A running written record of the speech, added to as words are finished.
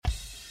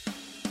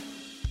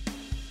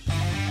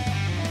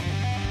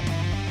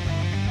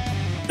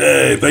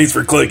Hey, thanks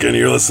for clicking.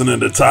 You're listening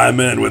to Time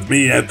In with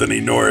me, Anthony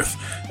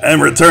North. And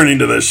returning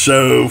to the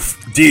show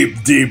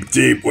deep, deep,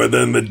 deep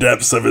within the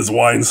depths of his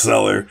wine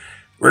cellar,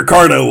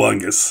 Ricardo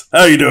Lungus.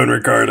 How you doing,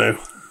 Ricardo?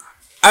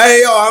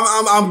 Hey,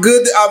 I'm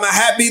good. I'm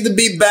happy to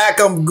be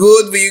back. I'm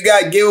good. But you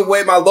got to give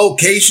away my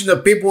location to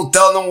people,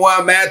 telling them where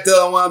I'm at,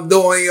 telling them what I'm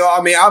doing. I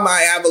mean, I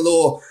might have a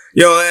little,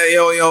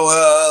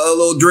 a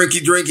little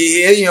drinky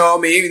here.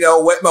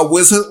 Wet my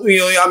whistle.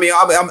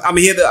 I'm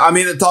here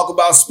to talk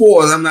about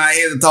sports. I'm not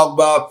here to talk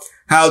about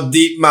how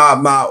deep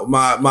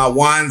my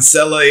wine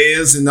cellar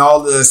is and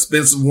all the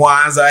expensive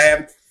wines I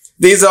have.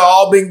 These are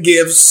all been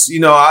gifts.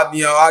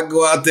 I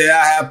go out there,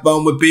 I have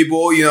fun with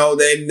people.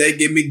 They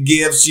give me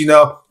gifts.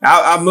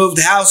 I moved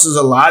houses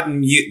a lot,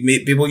 and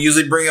people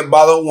usually bring a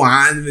bottle of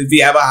wine if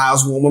you have a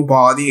housewarming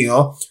party.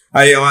 I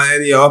try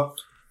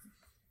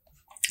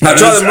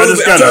to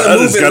move at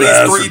least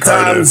 3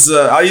 times.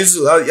 I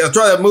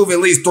try to move at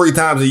least 3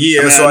 times a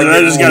year, so I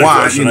get more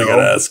wine. I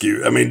gotta ask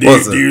you. I mean,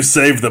 do you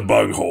save the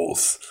bung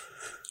holes?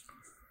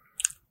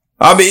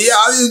 I mean,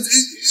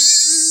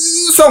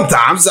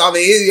 sometimes. I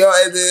mean,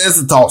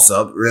 it's a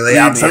toss-up, really.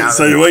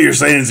 So what you're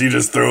saying is you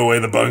just throw away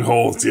the bung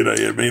holes,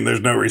 I mean, there's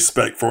no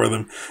respect for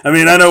them. I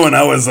mean, I know when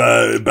I was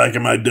back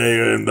in my day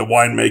in the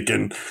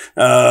winemaking,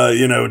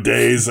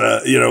 days,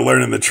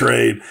 learning the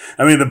trade.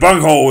 I mean, the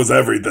bung hole was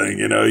everything,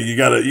 You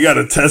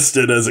gotta test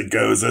it as it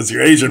goes. As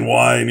your Asian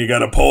wine, you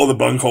gotta pull the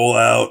bung hole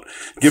out,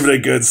 give it a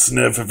good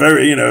sniff, a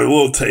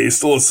little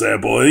taste, a little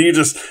sample, and you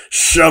just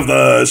shove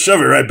it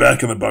right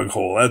back in the bung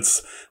hole.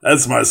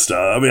 That's my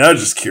style. I mean, I'm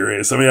just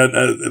curious. I mean,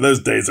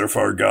 those days are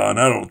far gone.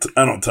 I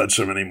don't touch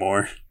them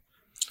anymore.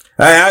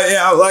 Like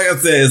I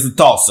said, it's a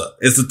toss-up.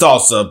 It's a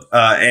toss-up,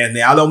 and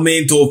I don't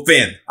mean to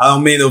offend.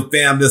 I'm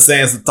just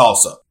saying it's a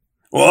toss-up.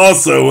 Well,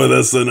 also with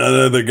us,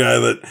 another guy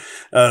that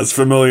is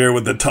familiar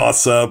with the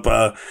toss-up.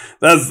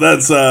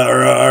 That's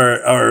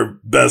our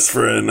best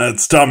friend.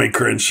 That's Tommy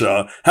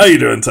Crenshaw. How you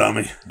doing,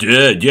 Tommy?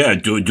 Yeah,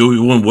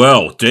 doing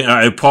well.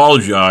 I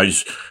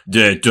apologize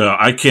that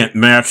I can't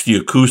match the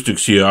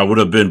acoustics here. I would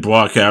have been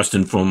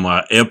broadcasting from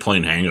my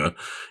airplane hangar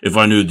if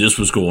I knew this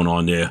was going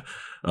on there.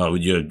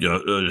 With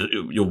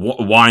your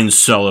wine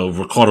cellar,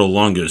 Ricardo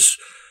Lungus,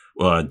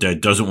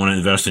 that doesn't want to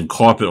invest in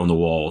carpet on the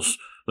walls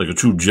like a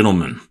true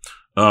gentleman.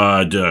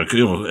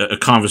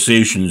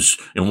 Conversations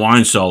in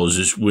wine cellars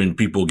is when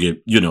people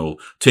get,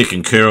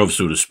 taken care of,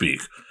 so to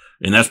speak.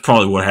 And that's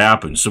probably what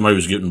happened. Somebody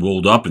was getting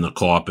rolled up in the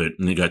carpet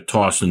and they got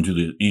tossed into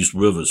the East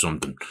River or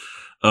something.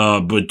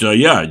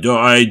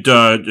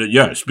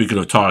 Speaking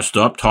of tossed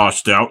up,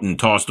 tossed out and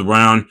tossed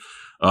around,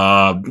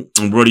 I'm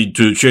ready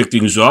to shake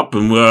things up.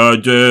 And,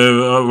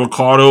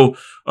 Ricardo,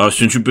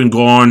 since you've been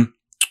gone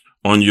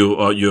on your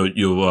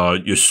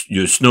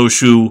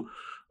snowshoe,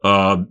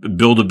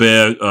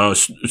 Build-A-Bear,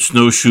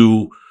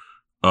 snowshoe,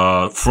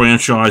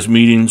 franchise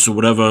meetings or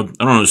whatever.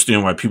 I don't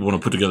understand why people want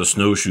to put together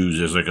snowshoes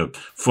as like a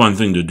fun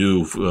thing to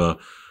do,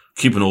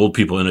 keeping old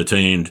people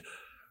entertained.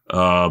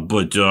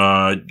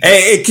 Hey,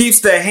 it keeps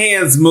their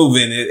hands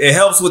moving. It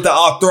helps with the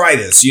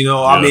arthritis, Yeah.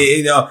 I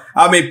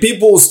mean,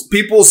 people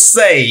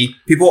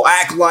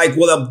act like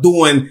what I'm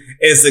doing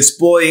is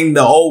exploiting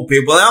the old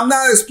people. And I'm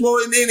not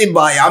exploiting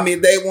anybody. I mean,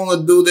 they want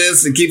to do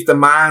this. It keeps the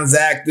minds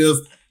active.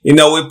 We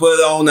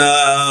put on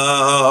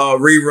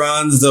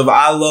reruns of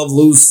I Love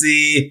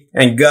Lucy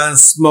and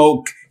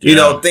Gunsmoke,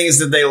 things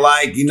that they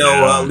like,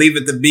 Leave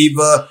It to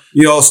Beaver,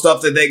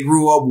 stuff that they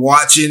grew up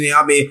watching.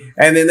 I mean,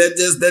 and then they're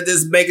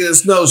just making the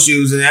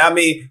snowshoes. And I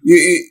mean,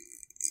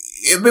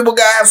 people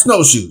gotta have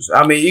snowshoes.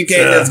 I mean, you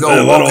can't just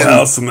go walking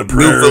house in the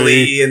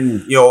prairie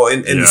and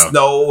in the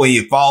snow and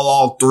you fall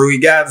all through.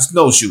 You gotta have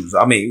snowshoes.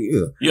 I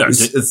mean, they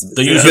use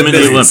them in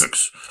the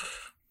Olympics.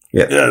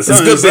 Yeah.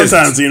 Sometimes,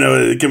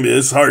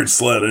 it's hard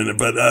sledding,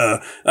 but,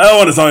 I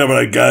want to talk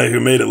about a guy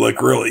who made it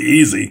look really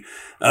easy.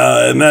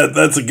 And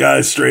that's a guy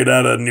straight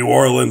out of New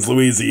Orleans,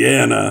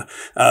 Louisiana.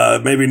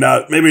 Maybe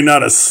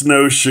not a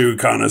snowshoe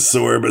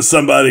connoisseur, but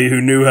somebody who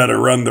knew how to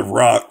run the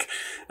rock.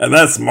 And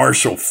that's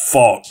Marshall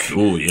Faulk.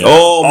 Oh, yeah.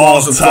 Oh,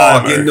 Marshall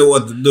Faulk, he knew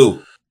what to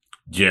do.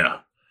 Yeah.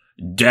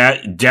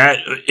 That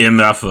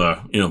MF,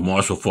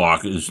 Marshall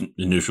Faulk, his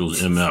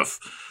initials MF.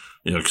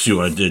 See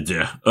what I did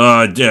there.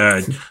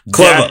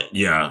 Clever.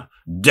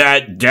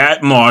 That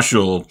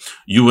Marshall,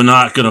 you were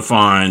not going to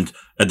find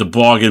at the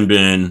bargain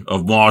bin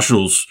of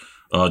Marshall's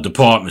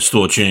department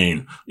store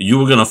chain. You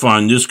were going to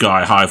find this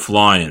guy high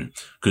flying,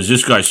 because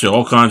this guy set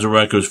all kinds of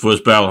records,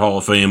 first ballot Hall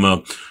of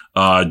Famer,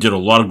 did a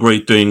lot of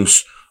great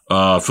things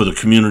for the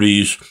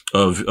communities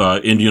of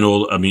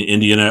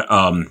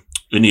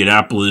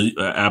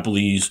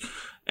Indianapolis,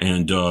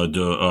 and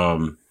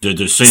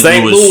the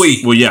St.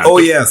 Louis. Well, yeah. Oh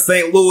yeah,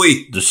 St.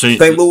 Louis. The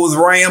St. Louis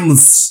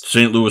Rams.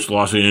 St. Louis,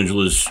 Los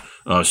Angeles,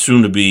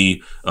 soon to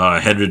be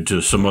headed to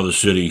some other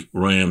city.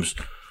 Rams.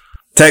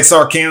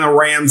 Texarkana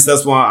Rams.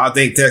 That's why I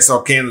think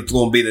Texarkana's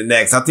going to be the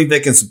next. I think they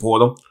can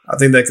support them. I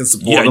mean,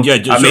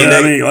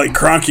 like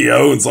Kroenke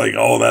owns like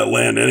all that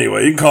land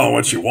anyway. You can call it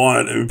what you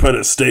want. If you put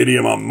a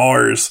stadium on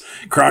Mars,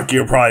 Kroenke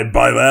will probably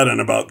buy that in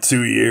about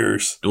 2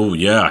 years. Oh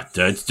yeah,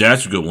 that's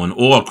a good one.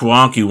 Or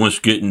Kroenke wants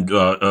to get in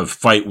a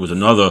fight with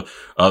another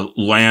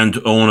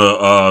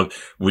landowner,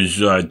 with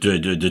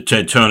the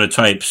Ted Turner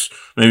types.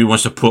 Maybe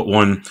wants to put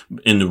one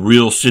in the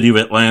real city of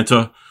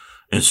Atlanta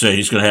and say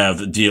he's going to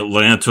have the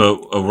Atlanta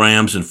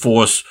Rams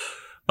enforce.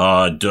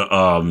 I'm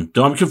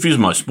confusing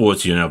my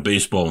sports here now,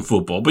 baseball and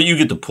football, but you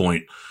get the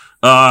point.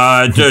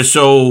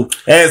 So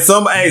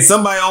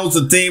somebody owns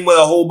a team with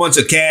a whole bunch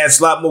of cash,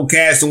 a lot more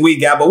cash than we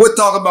got. But we're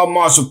talking about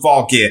Marshall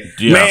Faulk here,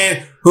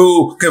 man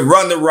who can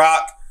run the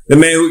rock, the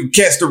man who can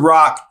catch the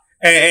rock,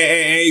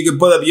 and you can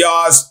put up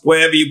yards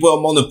wherever you put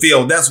him on the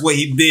field. That's what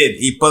he did.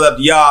 He put up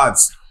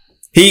yards.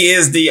 He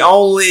is the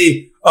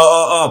only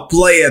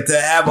player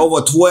to have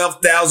over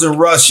 12,000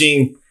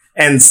 rushing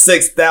and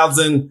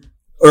 6,000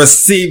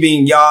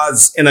 receiving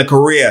yards in a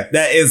career.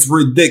 That is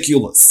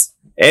ridiculous.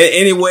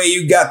 Any way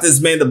you got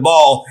this man the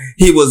ball,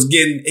 he was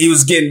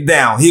getting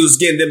down. He was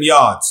getting them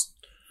yards.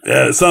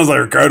 Yeah, it sounds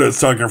like Ricardo's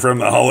talking from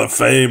the Hall of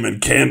Fame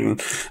in Canton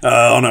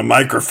on a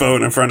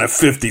microphone in front of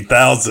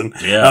 50,000.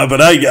 Yeah.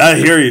 But I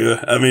hear you.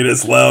 I mean,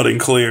 it's loud and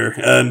clear.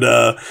 And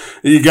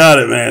you got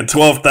it, man.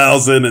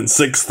 12,000 and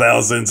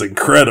 6,000 is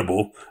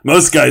incredible.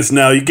 Most guys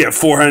now, you get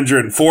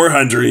 400 and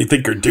 400 and you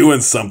think you're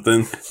doing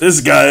something.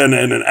 This guy in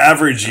an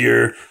average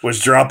year was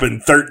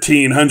dropping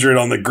 1,300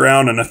 on the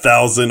ground and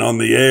 1,000 on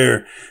the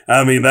air.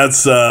 I mean,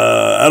 that's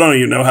I don't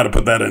even know how to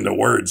put that into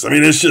words. I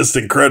mean, it's just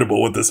incredible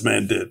what this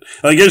man did.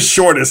 Like, his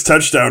shortest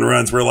touchdown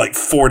runs were like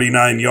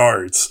 49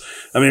 yards.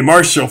 I mean,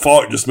 Marshall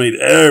Faulk just made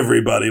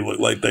everybody look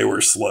like they were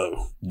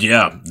slow.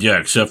 Yeah,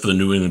 except for the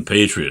New England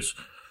Patriots.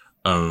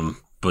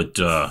 But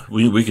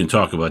we can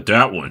talk about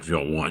that one if you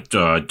don't want.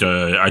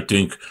 I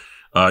think,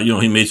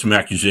 he made some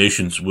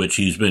accusations, which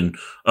he's been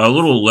a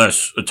little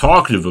less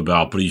talkative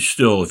about, but he's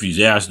still, if he's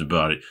asked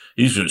about it,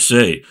 he's going to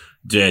say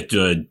that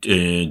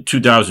in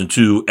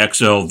 2002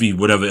 XLV,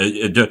 whatever,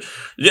 the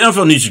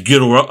NFL needs to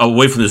get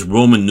away from this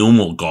Roman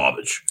numeral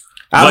garbage.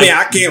 I mean,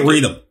 I can't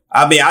read them.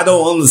 I mean, I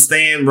don't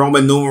understand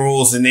Roman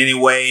numerals in any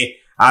way.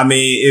 I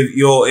mean,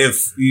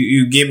 if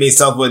you give me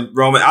something with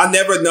Roman, I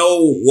never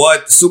know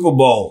what Super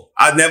Bowl.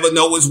 I never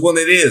know which one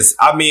it is.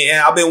 I mean,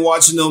 and I've been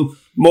watching them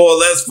more or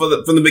less from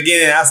the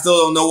beginning. I still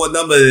don't know what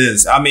number it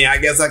is. I mean, I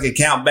guess I can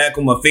count back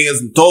on my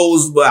fingers and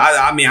toes, but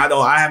I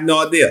have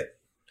no idea.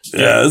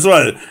 Yeah, that's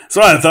why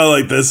I thought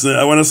like this.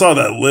 When I saw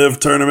that Live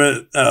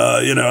tournament,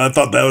 I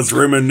thought that was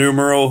Roman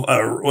numeral.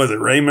 Was it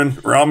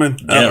Raymond? Roman?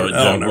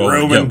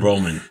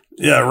 Roman.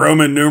 Yeah,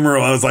 Roman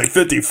numeral. I was like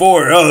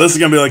 54. Oh, this is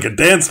gonna be like a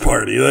dance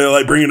party. They're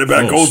like bringing it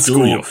back old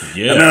school.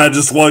 Yeah. And then I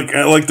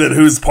looked at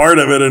who's part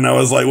of it, and I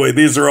was like, wait,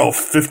 these are all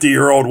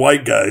 50-year-old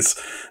white guys.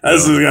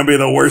 This is gonna be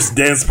the worst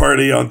dance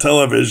party on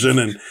television.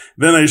 And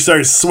then they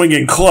started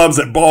swinging clubs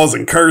at balls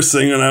and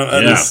cursing, and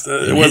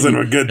it wasn't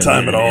a good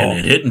time at all.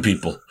 And hitting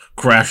people,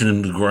 crashing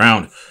into the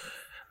ground.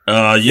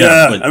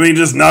 I mean,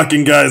 just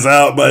knocking guys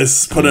out by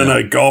putting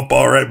a golf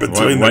ball right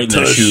between the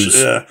tush. Shoes.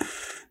 Yeah.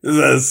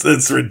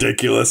 It's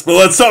ridiculous. But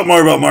let's talk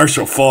more about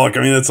Marshall Faulk.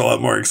 I mean, that's a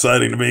lot more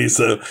exciting to me.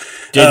 So,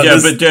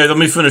 let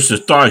me finish the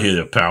thought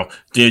here, pal.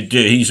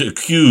 He's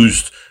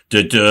accused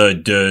that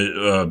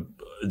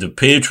the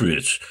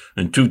Patriots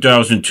in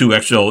 2002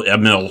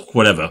 XLML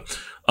whatever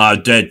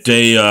that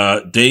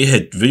they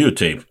had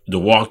videotaped the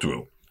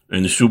walkthrough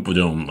in the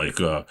Superdome,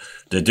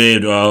 that they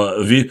had,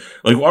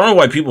 I don't know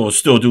why people are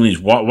still doing these.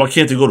 Why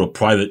can't they go to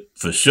private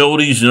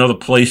facilities and other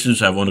places,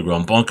 have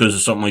underground bunkers or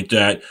something like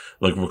that,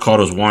 like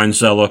Ricardo's wine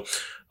cellar?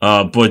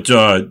 What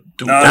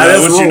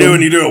you do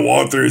when you do a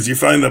walkthrough is you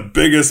find the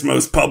biggest,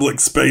 most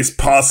public space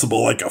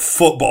possible, like a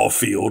football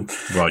field.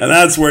 Right. And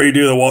that's where you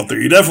do the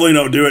walkthrough. You definitely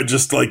don't do it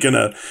just like in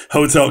a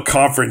hotel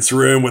conference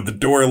room with the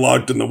door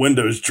locked and the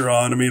windows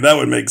drawn. I mean, that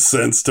would make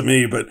sense to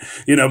me. But,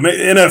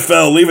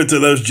 NFL, leave it to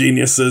those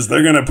geniuses.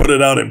 They're going to put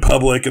it out in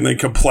public and then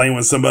complain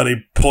when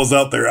somebody pulls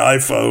out their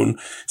iPhone,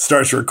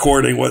 starts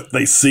recording what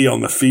they see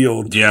on the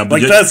field. Yeah,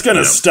 but that's going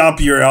to stop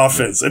your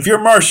offense. If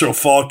you're Marshall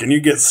Faulk and you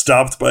get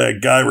stopped by a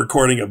guy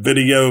recording a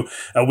video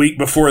a week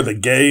before the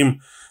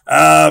game,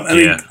 I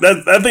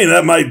think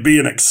that might be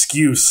an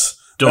excuse.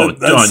 No,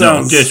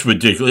 that's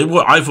ridiculous.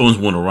 iPhones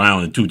went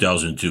around in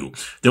 2002.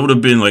 There would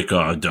have been like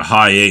the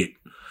high 8.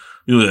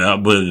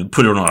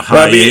 Put it on a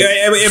high 8.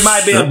 It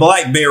might be a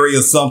BlackBerry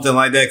or something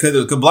like that.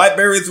 Could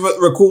BlackBerries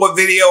record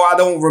video? I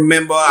don't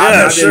remember.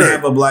 I didn't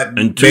have a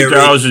BlackBerry. In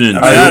 2002,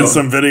 I had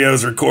some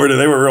videos recorded.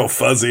 They were real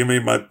fuzzy. I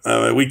mean,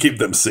 we keep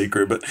them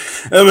secret, but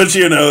it's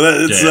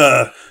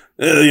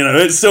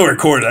it's still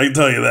recorded. I can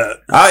tell you that.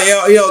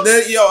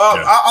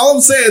 All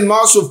I'm saying,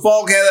 Marshall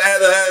Faulk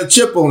had a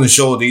chip on his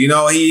shoulder. He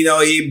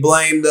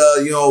blamed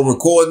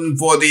recording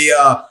for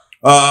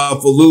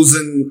for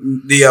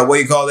losing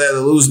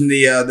losing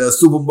the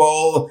Super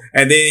Bowl,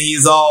 and then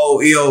he's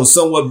all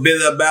somewhat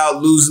bitter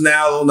about losing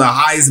out on the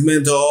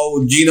Heisman to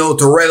old Gino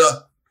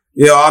Torretta.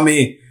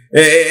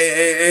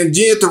 and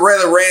Gino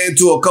Torretta ran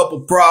into a couple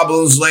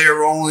problems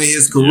later on in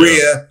his career.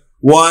 Yeah.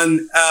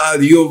 One,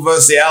 the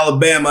University of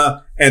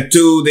Alabama, and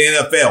two, the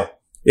NFL.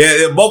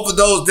 Yeah, both of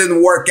those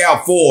didn't work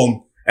out for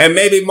him. And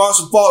maybe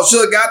Marshall Faulk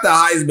should have got the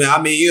Heisman.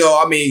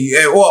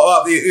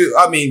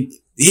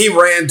 He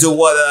ran to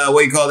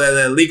what you call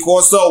that, Lee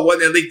Corso?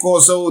 Wasn't it Lee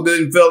Corso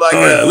didn't feel like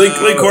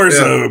Lee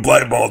Corso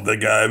blackballed the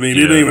guy. I mean,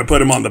 he didn't even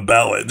put him on the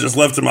ballot. Just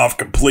left him off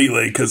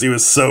completely because he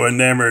was so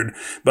enamored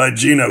by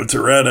Gino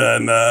Torretta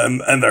and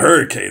the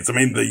Hurricanes. I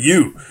mean, the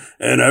U.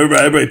 And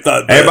everybody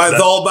thought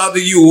everybody's all about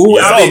the U.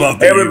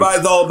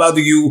 Everybody's all about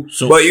the U.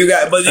 So, but you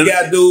got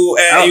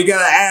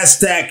an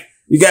Aztec.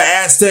 You got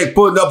Aztec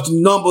putting up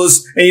some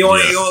numbers, and you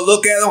want to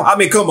look at them. I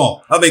mean, come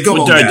on.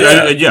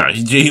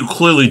 He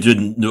clearly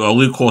didn't.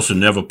 Lee Corso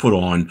never put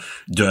on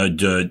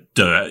the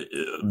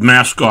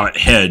mascot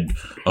head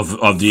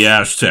of the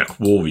Aztec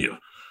warrior.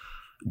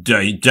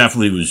 He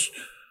definitely was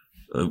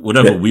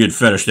whatever weird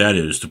fetish that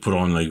is to put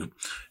on. Like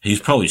he's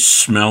probably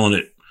smelling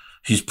it.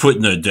 He's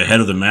putting the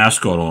head of the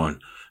mascot on,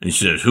 and he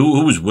says,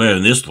 "Who was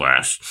wearing this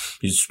last?"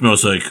 He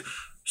smells like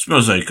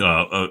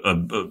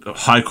a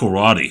high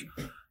karate.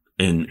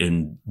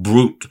 In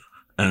Brute,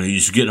 and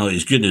he's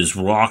getting his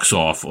rocks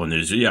off on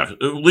his. Yeah,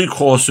 Lee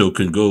Corso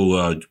could go.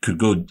 I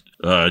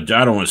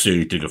don't want to say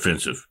anything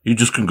offensive. He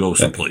just can go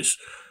someplace.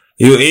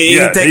 He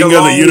can take a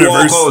long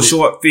walk on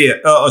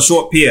a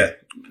short pier.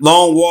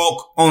 Long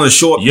walk on a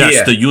short pier.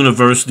 Yes, the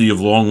University of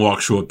Long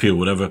Walk Short Pier,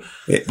 whatever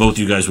both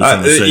you guys were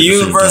trying to say. The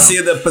University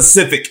of the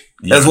Pacific.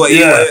 That's what.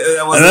 Yeah,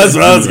 and that's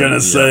what I was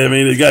gonna say. I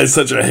mean, the guy's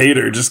such a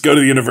hater. Just go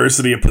to the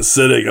University of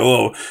Pacific, a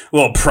little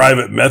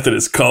private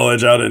Methodist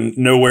college out in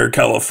nowhere,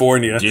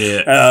 California,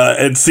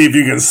 and see if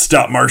you can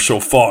stop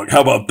Marshall Faulk.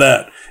 How about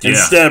that?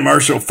 Instead,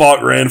 Marshall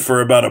Faulk ran for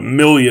about 1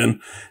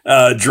 million,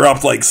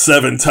 dropped like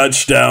 7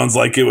 touchdowns,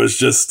 like it was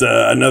just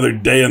another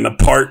day in the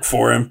park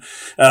for him.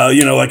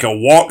 Like a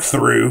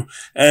walkthrough,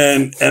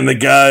 and the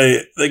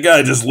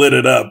guy just lit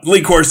it up.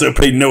 Lee Corso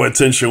paid no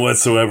attention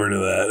whatsoever to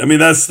that. I mean,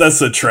 that's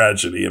a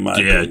tragedy in my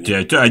opinion.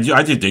 Yeah.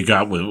 I think they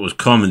got what was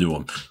coming to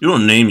them. You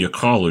don't name your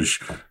college,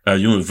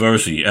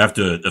 university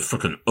after the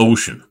freaking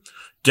ocean.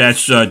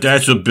 That's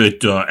a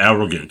bit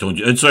arrogant, don't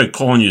you? It's like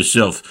calling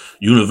yourself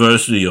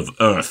University of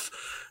Earth.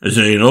 And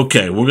saying,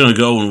 okay, we're going to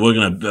go and we're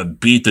going to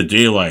beat the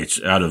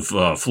daylights out of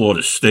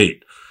Florida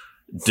State.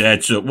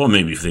 That's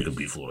maybe if they could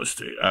beat Florida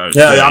State.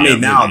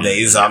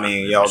 Nowadays,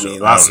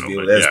 lots of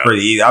people. That's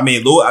pretty easy.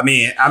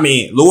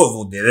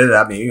 Louisville did it.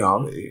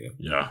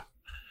 Yeah.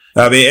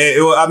 But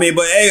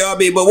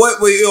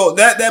what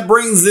that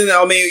brings in.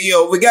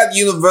 We got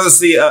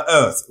University of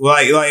Earth.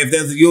 Like if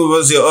there's a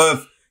University of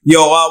Earth.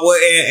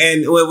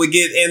 And when we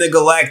get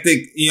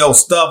intergalactic,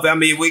 stuff,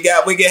 we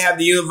can have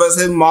the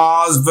University of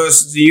Mars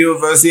versus the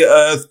University of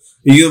Earth,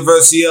 the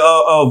University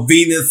of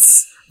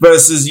Venus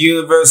versus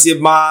University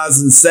of Mars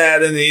and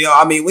Saturn.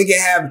 We can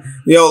have,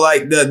 the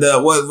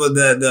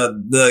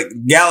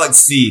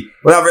galaxy,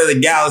 whatever the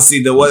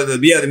galaxy, the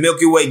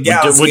Milky Way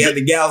galaxy. We have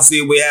the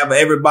galaxy. We have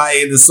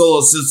everybody in the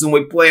solar system.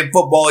 We're playing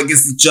football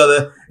against each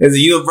other as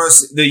the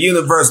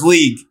universe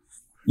league.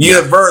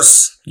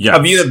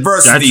 Of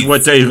universities. That's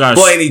what they got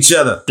playing each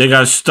other. They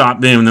got to stop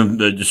naming them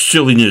the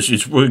silliness.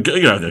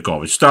 They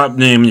call it. Stop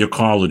naming your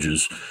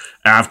colleges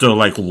after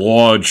like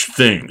large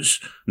things.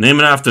 Name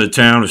it after a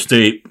town, a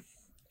state,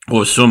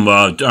 or some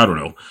I don't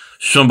know,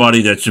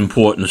 somebody that's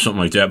important or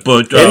something like that.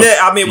 But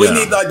we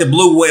need like the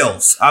blue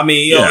whales. That's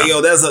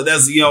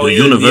the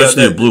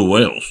University of Blue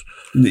Whales.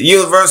 The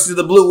University of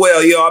the Blue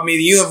Whale, the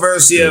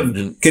University of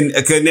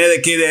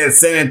Connecticut at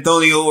San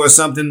Antonio or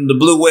something, the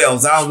Blue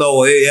Whales. I don't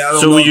know.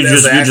 So you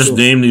just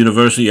name the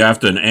university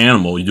after an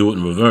animal, you do it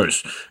in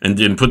reverse, and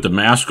then put the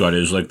mascot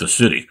as like the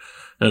city.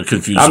 That'd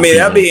confuse people.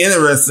 That'd be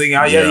interesting.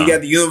 You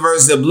got the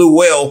University of Blue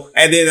Whale,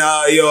 and then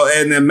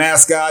and the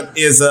mascot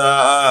is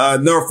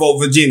Norfolk,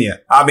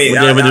 Virginia. I think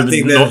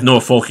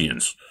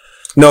Norfolkians.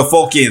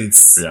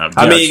 Norfolkians. Yeah.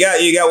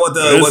 You got what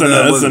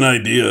that's an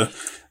idea.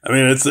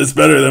 It's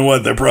better than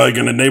what they're probably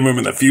going to name them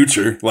in the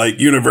future, like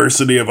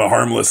University of a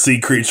Harmless Sea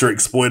Creature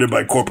Exploited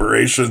by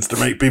Corporations to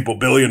make people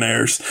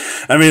billionaires.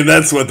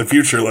 That's what the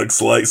future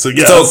looks like. So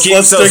yeah, let's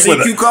stick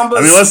with it.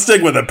 Let's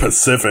stick with the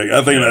Pacific.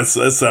 I think that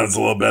sounds a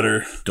little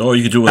better. Oh,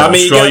 you can do what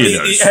Australia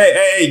does.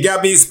 Hey, you got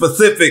to be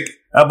specific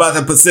about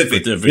the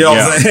Pacific. You know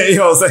what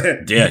I'm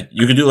saying? Yeah,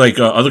 you can do like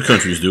other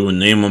countries do and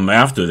name them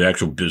after the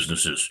actual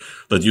businesses,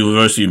 like the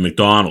University of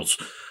McDonald's,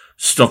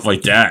 stuff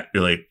like that.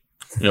 You're like,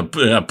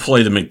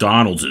 play the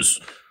McDonald's.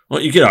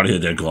 Well, you get out of here,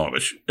 that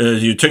garbage.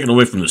 You're taking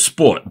away from the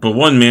sport. But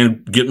one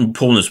man,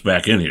 pulling this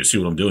back in here, see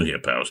what I'm doing here,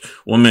 pals.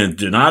 One man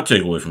did not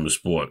take away from the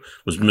sport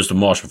was Mr.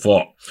 Marshall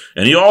Faulk.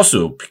 And he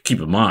also, keep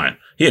in mind,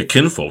 he had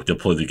kinfolk that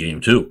played the game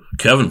too.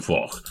 Kevin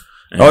Faulk.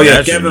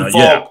 Kevin Faulk.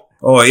 Yeah.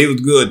 Oh, he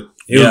was good.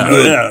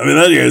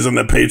 That guy's in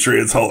the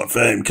Patriots Hall of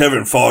Fame.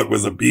 Kevin Faulk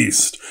was a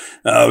beast.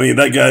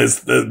 That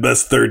guy's the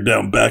best third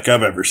down back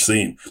I've ever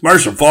seen.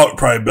 Marshall Faulk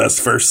probably best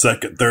first,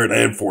 second, third,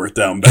 and fourth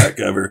down back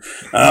ever.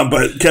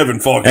 But Kevin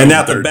Faulk and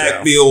out the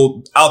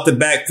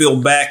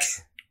backfield back.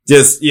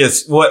 just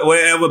yes,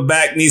 whatever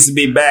back needs to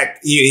be back.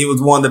 He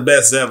was one of the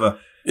best ever.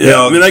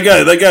 Yeah, I mean that guy,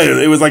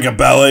 it was like a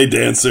ballet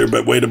dancer,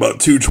 but weighed about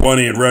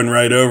 220 and run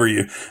right over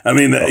you. I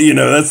mean,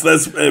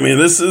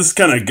 this is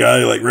kind of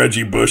guy like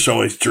Reggie Bush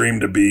always dreamed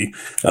to be.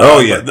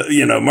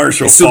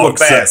 Marshall Faulk. Super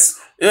fast.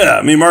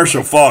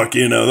 Marshall Faulk,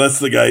 that's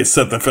the guy who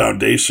set the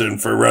foundation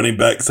for running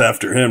backs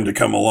after him to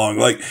come along.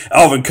 Like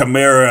Alvin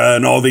Kamara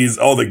and all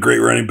the great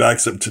running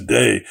backs of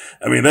today.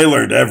 I mean, they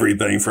learned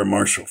everything from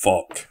Marshall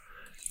Faulk.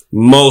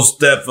 Most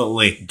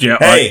definitely. Yeah.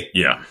 Hey.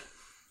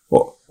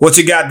 What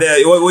you got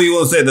there? What you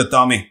want to say there,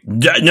 Tommy?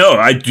 No,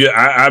 I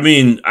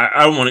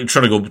don't want to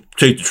try to go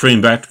take the train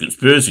back to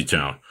Conspiracy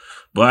Town,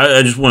 but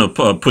I just want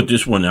to put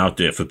this one out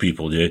there for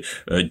people. So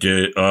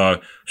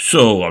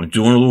I'm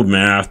doing a little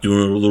math,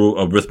 doing a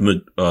little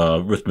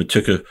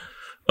arithmetic.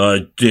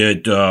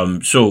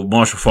 So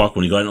Marshall Faulk,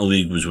 when he got in the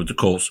league, was with the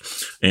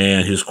Colts,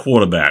 and his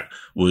quarterback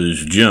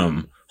was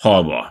Jim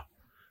Harbaugh,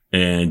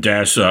 and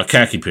that's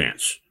khaki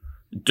pants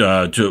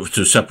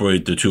to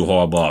separate the two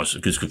Harbaughs.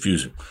 It gets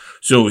confusing.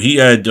 So he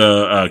had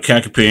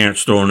khaki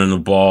pants throwing in the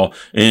ball,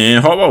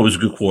 and Harbaugh was a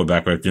good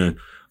quarterback back then.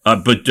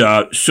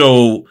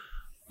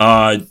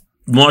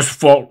 Marshall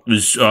Faulk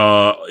was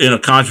in a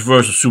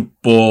controversial Super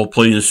Bowl,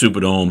 played in the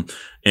Superdome,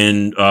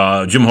 and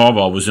Jim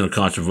Harbaugh was in a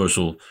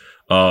controversial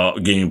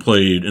game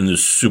played in the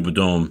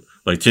Superdome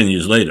like 10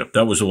 years later.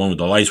 That was the one where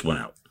the lights went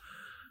out.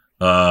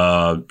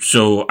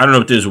 So I don't know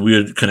if there's a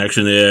weird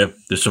connection there.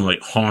 There's some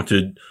like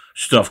haunted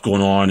stuff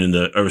going on in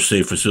the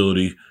Earthsay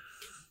facility.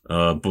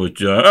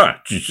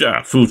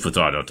 Just food for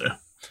thought out there.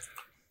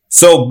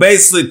 So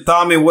basically,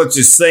 Tommy, what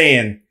you're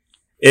saying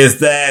is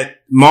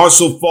that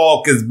Marshall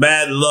Faulk is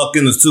bad luck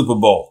in the Super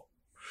Bowl.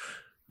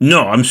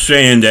 No, I'm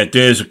saying that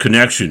there's a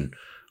connection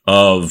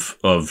of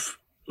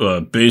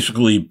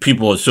basically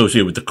people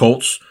associated with the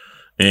Colts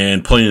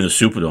and playing in the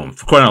Superdome.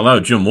 For crying out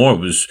loud, Jim Moore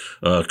was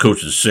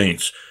coach of the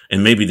Saints,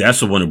 and maybe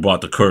that's the one who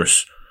brought the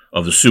curse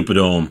of the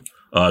Superdome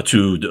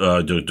to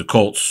the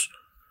Colts.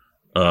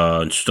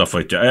 And stuff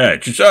like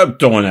that. Just I'm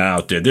throwing that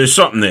out there. There's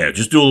something there.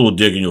 Just do a little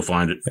digging, you'll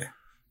find it.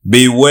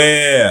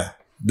 Beware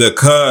the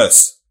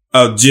curse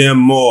of Jim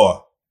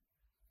Moore.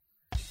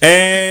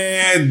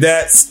 And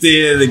that's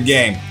the end of the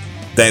game.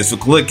 Thanks for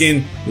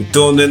clicking. We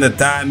tuned in to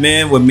Time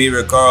In with me,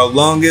 Ricardo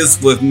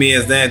Longus. With me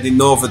is Anthony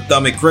North and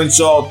Tommy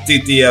Crenshaw,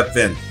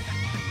 TTFN.